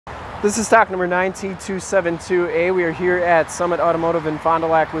This is stock number 9T272A. We are here at Summit Automotive in Fond du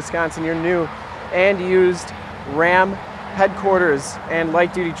Lac, Wisconsin, your new and used Ram headquarters and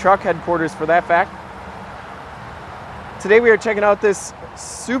light-duty truck headquarters for that fact. Today we are checking out this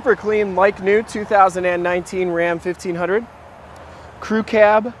super clean, like new 2019 Ram 1500. Crew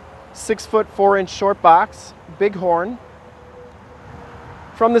cab, 6'4" Shortbox, big horn.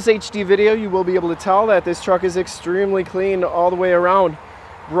 From this HD video, you will be able to tell that this truck is extremely clean all the way around.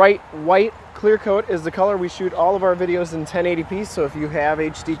 Bright white Clearcoat is the color. We shoot all of our videos in 1080p, so if you have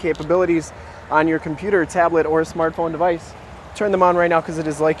HD capabilities on your computer, tablet, or smartphone device, turn them on right now because it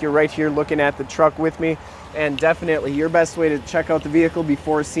is like you're right here looking at the truck with me. And definitely your best way to check out the vehicle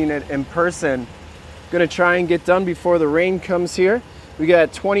before seeing it in person. Gonna try and get done before the rain comes here. We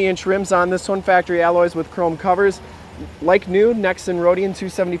got 20-inch rims on this one, factory alloys with chrome covers. Like new, Nexen Roadian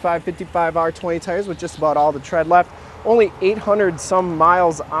 275/55 R20 tires with just about all the tread left. Only 800 some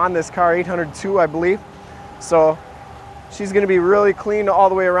miles on this car, 802 I believe. So she's gonna be really clean all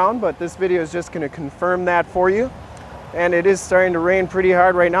the way around, but this video is just gonna confirm that for you. And it is starting to rain pretty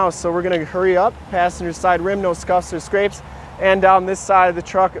hard right now, so we're gonna hurry up. Passenger side rim, no scuffs or scrapes. And down this side of the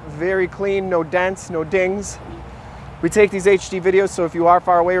truck, very clean, no dents, no dings. We take these HD videos, so if you are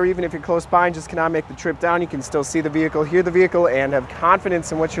far away or even if you're close by and just cannot make the trip down, you can still see the vehicle, hear the vehicle, and have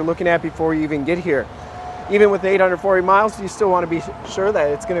confidence in what you're looking at before you even get here. Even with 840 miles, you still want to be sure that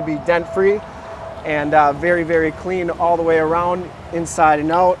it's going to be dent-free and very, very clean all the way around, inside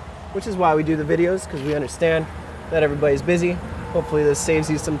and out, which is why we do the videos, because we understand that everybody's busy. Hopefully this saves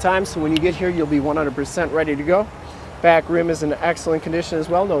you some time, so when you get here, you'll be 100% ready to go. Back rim is in excellent condition as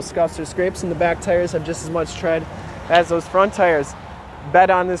well. No scuffs or scrapes, and the back tires have just as much tread as those front tires. Bed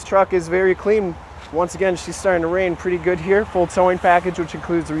on this truck is very clean. Once again, she's starting to rain pretty good here. Full towing package, which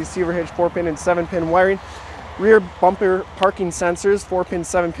includes the receiver hitch, 4-pin and 7-pin wiring. Rear bumper parking sensors, 4-pin,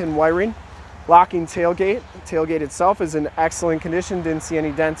 7-pin wiring. Locking tailgate. Tailgate itself is in excellent condition. Didn't see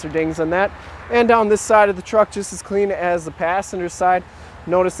any dents or dings on that. And down this side of the truck, just as clean as the passenger side.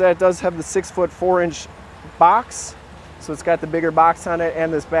 Notice that it does have the 6'4" box. So it's got the bigger box on it,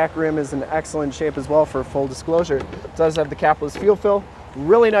 and this back rim is in excellent shape as well for full disclosure. It does have the Capless fuel fill.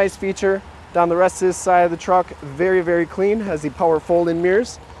 Really nice feature. Down the rest of this side of the truck, very, very clean. Has the power fold-in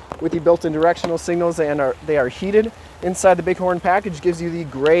mirrors with the built-in directional signals, and they are heated. Inside the big horn package gives you the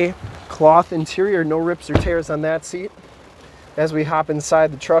gray cloth interior, no rips or tears on that seat. As we hop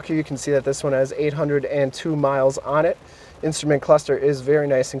inside the truck here, you can see that this one has 802 miles on it. Instrument cluster is very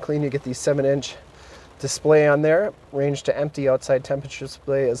nice and clean. You get the 7-inch display on there, range to empty outside temperature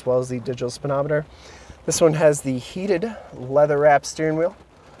display, as well as the digital speedometer. This one has the heated leather-wrapped steering wheel,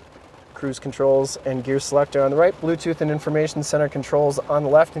 cruise controls and gear selector on the right, Bluetooth and information center controls on the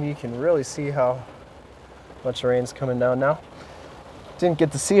left, and you can really see how much rain's coming down now. Didn't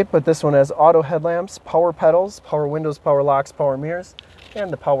get to see it, but this one has auto headlamps, power pedals, power windows, power locks, power mirrors, and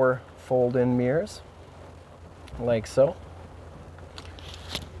the power fold-in mirrors, like so.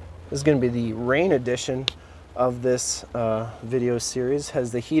 This is going to be the rain edition of this video series.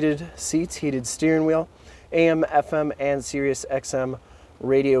 Has the heated seats, heated steering wheel, AM, FM, and Sirius XM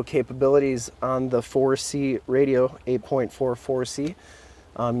radio capabilities on the 4C radio, 8.4 4C.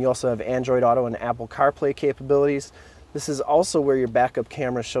 You also have Android Auto and Apple CarPlay capabilities. This is also where your backup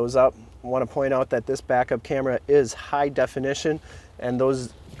camera shows up. I want to point out that this backup camera is high definition, and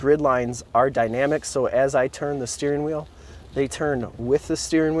those grid lines are dynamic, so as I turn the steering wheel, they turn with the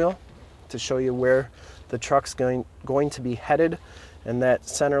steering wheel to show you where the truck's going to be headed, and that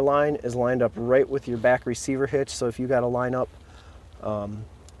center line is lined up right with your back receiver hitch, so if you got to line up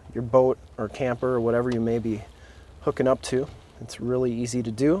your boat or camper or whatever you may be hooking up to, it's really easy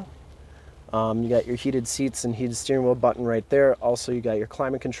to do. You got your heated seats and heated steering wheel button right there. Also, you got your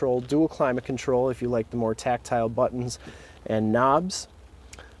climate control, dual climate control if you like the more tactile buttons and knobs.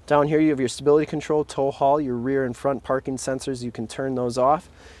 Down here you have your stability control, tow haul, your rear and front parking sensors. You can turn those off.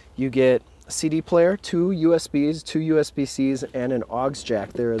 You get a CD player, 2 USBs, 2 USB-Cs, and an aux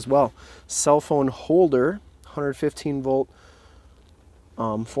jack there as well. Cell phone holder, 115 volt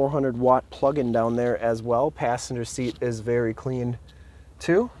 400 watt plug-in down there as well. Passenger seat is very clean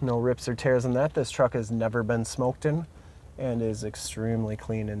too. No rips or tears in that. This truck has never been smoked in and is extremely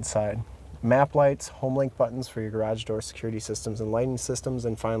clean inside. Map lights, Homelink buttons for your garage door security systems and lighting systems,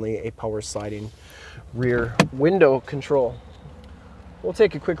 and finally a power sliding rear window control. We'll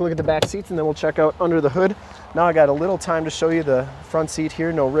take a quick look at the back seats and then we'll check out under the hood. Now I got a little time to show you the front seat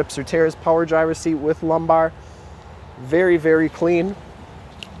here. No rips or tears. Power driver seat with lumbar. Very, very clean.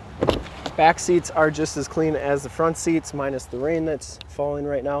 Back seats are just as clean as the front seats, minus the rain that's falling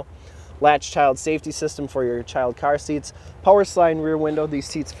right now. latch child safety system for your child car seats, power sliding rear window. These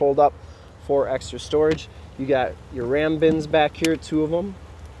seats fold up for extra storage. You got your Ram bins back here, 2 of them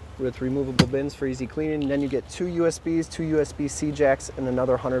with removable bins for easy cleaning. And then you get 2 USBs, 2 USB-C jacks, and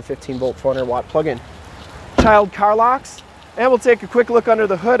another 115 volt 400 watt plug-in. Child car locks. And we'll take a quick look under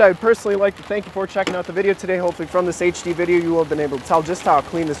the hood. I would personally like to thank you for checking out the video today. Hopefully from this HD video you will have been able to tell just how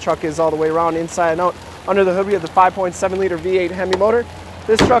clean this truck is all the way around, inside and out. Under the hood we have the 5.7 liter V8 Hemi motor.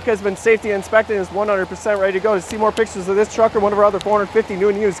 This truck has been safety inspected and is 100% ready to go. To see more pictures of this truck or one of our other 450 new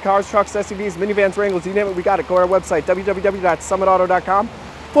and used cars, trucks, SUVs, minivans, Wranglers, you name it, we got it. Go to our website, www.summitauto.com.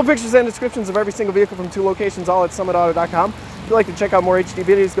 Full pictures and descriptions of every single vehicle from 2 locations, all at summitauto.com. If you'd like to check out more HD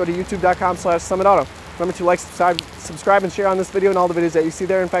videos, go to youtube.com/summitauto. Remember to like, subscribe, and share on this video and all the videos that you see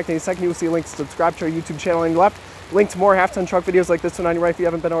there. In fact, in a second you will see a link to subscribe to our YouTube channel on your left. Link to more half-ton truck videos like this one on your right. If you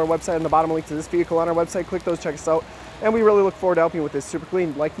haven't been on our website, on the bottom, a link to this vehicle on our website. Click those, check us out. And we really look forward to helping you with this super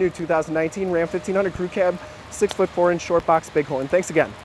clean, like new 2019 Ram 1500 Crew Cab 6'4" Shortbox Bighorn. Thanks again.